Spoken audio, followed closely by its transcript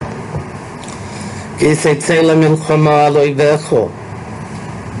This week's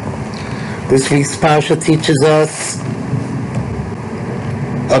parsha teaches us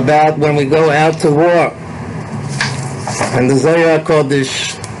about when we go out to war. And the Zohar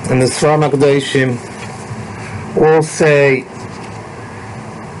Kodesh and the Sfarim HaKadoshim all say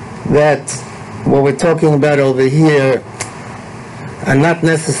that what we're talking about over here are not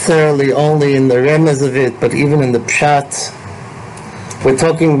necessarily only in the remez of it, but even in the pshat. We're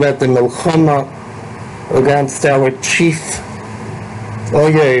talking about the milchama against our chief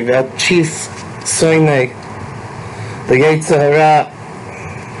Oyev, our chief Soinei, the Yetzer Hara.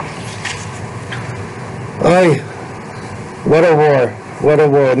 Oy, what a war, what a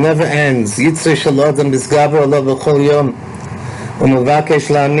war, it never ends. Yitzri shel Adam bizgaver alav b'chol yom u'mevakesh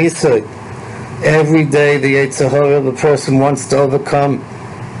la'amisoi. Every day the Yetzer Hara, the person wants to overcome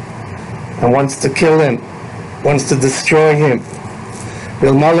and wants to kill him, wants to destroy him. If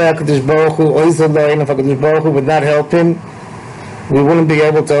HaKadosh Baruch Hu would not help him, we wouldn't be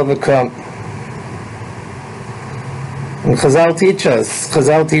able to overcome. And Chazal teach us,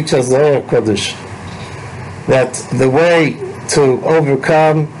 Zohar Kodesh, that the way to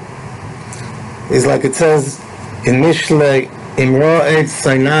overcome is like it says in Mishlei, Imro'ed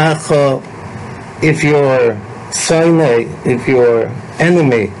Sainacha. If your Sainei, if your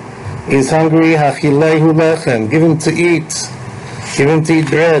enemy is hungry, Hachilehu Lechem, give him to eat. Give him to eat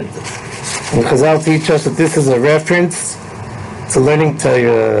bread. And Chazal teach us that this is a reference to learning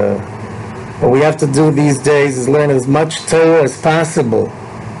Torah. What we have to do these days is learn as much Torah as possible.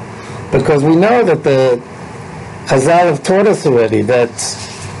 Because we know that the Chazal have taught us already that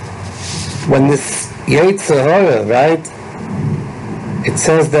when this Yetzer Hara, right, it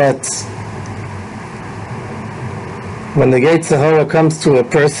says that when the Yetzer Hara comes to a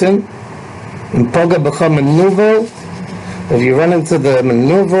person, in Poga B'cha Menuvel, if you run into the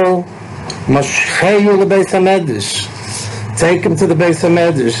Menuvel, Mashcheyu l'Beis HaMedrash, take him to the Beis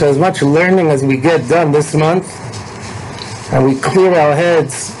HaMedrash. As much learning as we get done this month, and we clear our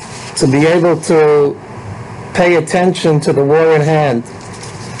heads to be able to pay attention to the war in hand.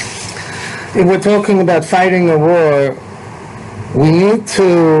 If we're talking about fighting a war, we need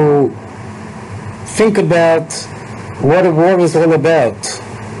to think about what a war is all about.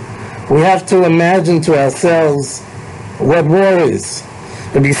 We have to imagine to ourselves what war is.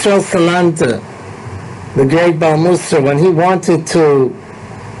 Rabbi Yisrael Salanta, the great Baal Musar, when he wanted to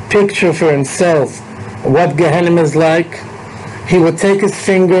picture for himself what Gehenna is like, he would take his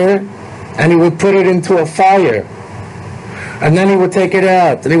finger and he would put it into a fire, and then he would take it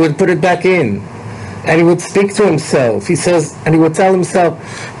out and he would put it back in, and he would speak to himself. He says, and he would tell himself,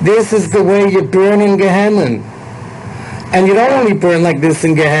 this is the way you burn in Gehenna. And you don't only burn like this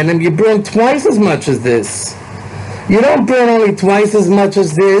in Gehenna, you burn twice as much as this. You don't burn only twice as much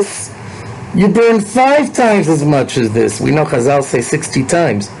as this, you burn 5 times as much as this. We know Chazal say 60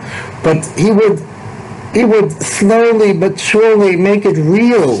 times. But he would slowly but surely make it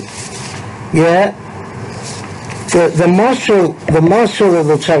real. Yeah? The marshal of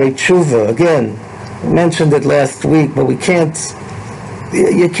the Shari Tshuva, again, I mentioned it last week, but you can't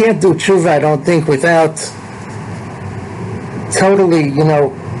do Tshuva, I don't think, without totally,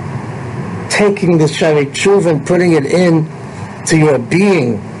 taking the Shari Tshuva and putting it in to your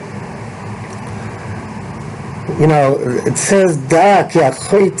being. It says, the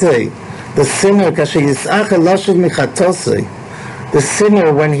sinner, the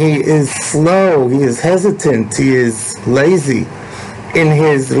sinner, when he is slow, he is hesitant, he is lazy in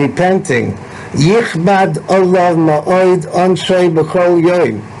his repenting, his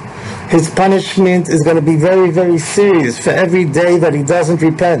punishment is going to be very, very serious for every day that he doesn't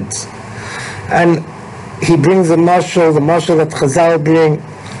repent. And he brings the mashal that Chazal bring,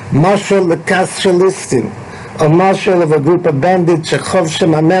 mashal l'kas shalistim, a mashal of a group of bandits, shechov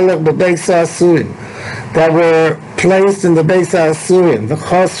shem hamelech b'beis ha'asurim, that were placed in the Beis ha'asurim,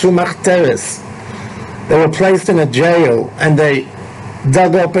 v'chosru machteres. They were placed in a jail, and they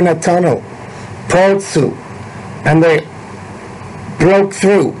dug open a tunnel, portzu, and they broke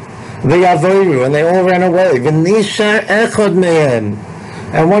through, v'yavoru, and they all ran away, v'nishar echad mehem,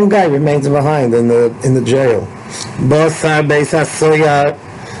 and one guy remains behind in the jail. Bosar Beis HaSoyar,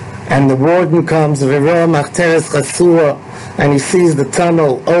 and the warden comes, v'roa machteres chasua, and he sees the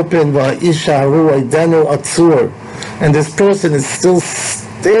tunnel open, v'ha'isha haru oidenu atzur, and this person is still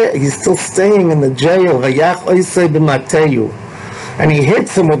staying in the jail, v'yach oisei b'mateyu, and he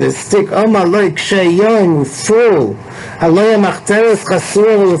hits him with his stick, Omar loy kshe yoin, you fool, aloya machteres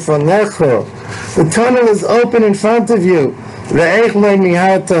chasua v'lefonecho, the tunnel is open in front of you, and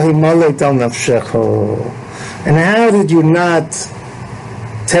how did you not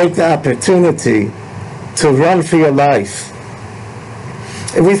take the opportunity to run for your life.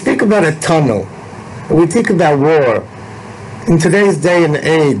 If we speak about a tunnel, if we think about war, in today's day and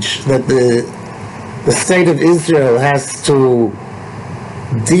age that the state of Israel has to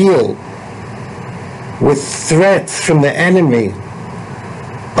deal with threats from the enemy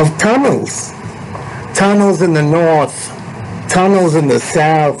of tunnels. Tunnels in the north, tunnels in the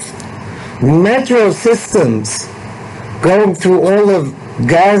south, metro systems going through all of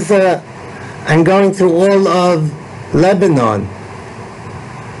Gaza and going through all of Lebanon.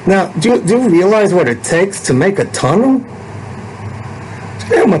 Now, do you realize what it takes to make a tunnel? Do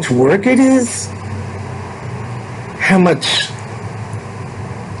you know how much work it is? How much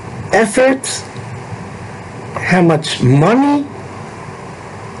effort? How much money?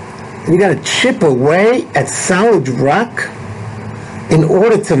 You got to chip away at solid rock in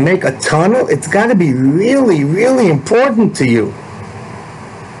order to make a tunnel. It's got to be really, really important to you.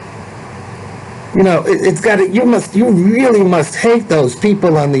 You know, you really must hate those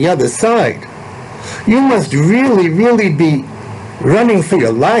people on the other side. You must really, really be running for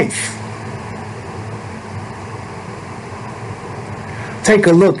your life. Take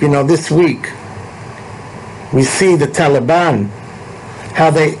a look, this week, we see the Taliban,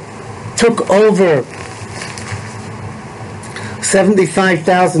 how they took over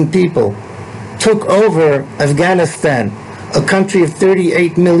 75,000 people, took over Afghanistan, a country of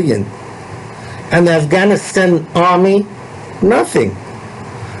 38 million. And the Afghanistan army, nothing.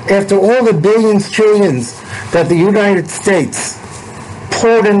 After all the billions, trillions that the United States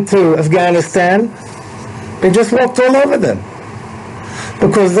poured into Afghanistan, they just walked all over them.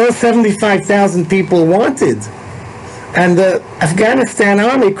 Because those 75,000 people wanted. And the Afghanistan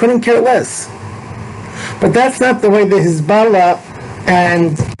army couldn't care less. But that's not the way the Hezbollah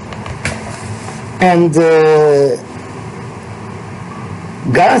and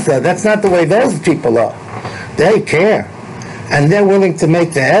Gaza, that's not the way those people are. They care. And they're willing to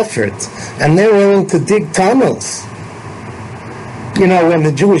make the effort. And they're willing to dig tunnels. When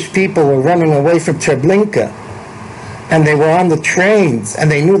the Jewish people were running away from Treblinka, and they were on the trains,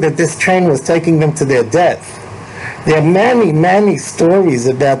 and they knew that this train was taking them to their death. There are many, many stories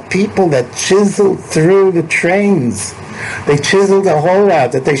about people that chiseled through the trains. They chiseled a hole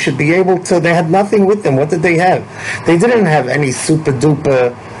out that they should be able to. They had nothing with them. What did they have? They didn't have any super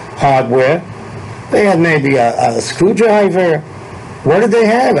duper hardware. They had maybe a screwdriver. What did they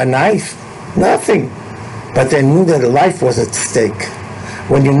have? A knife? Nothing. But they knew that life was at stake.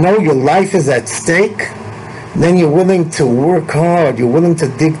 When you know your life is at stake, then you're willing to work hard. You're willing to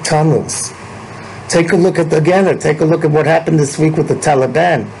dig tunnels. Take a look at what happened this week with the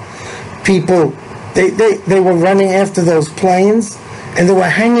Taliban. People, they were running after those planes, and they were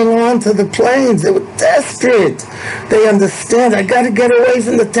hanging on to the planes. They were desperate. They understand, I got to get away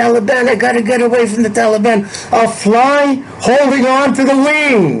from the Taliban. I got to get away from the Taliban. I'll fly holding on to the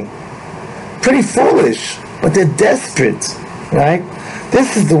wing. Pretty foolish, but they're desperate, right?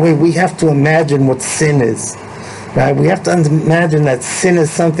 This is the way we have to imagine what sin is. Right? We have to imagine that sin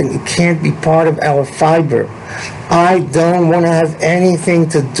is something, it can't be part of our fiber. I don't want to have anything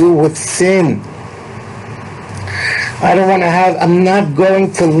to do with sin. I'm not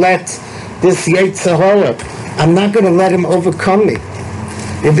going to let this Yetzer Hara, I'm not going to let him overcome me.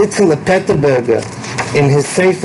 If it's in the Petterberger, in his Sefer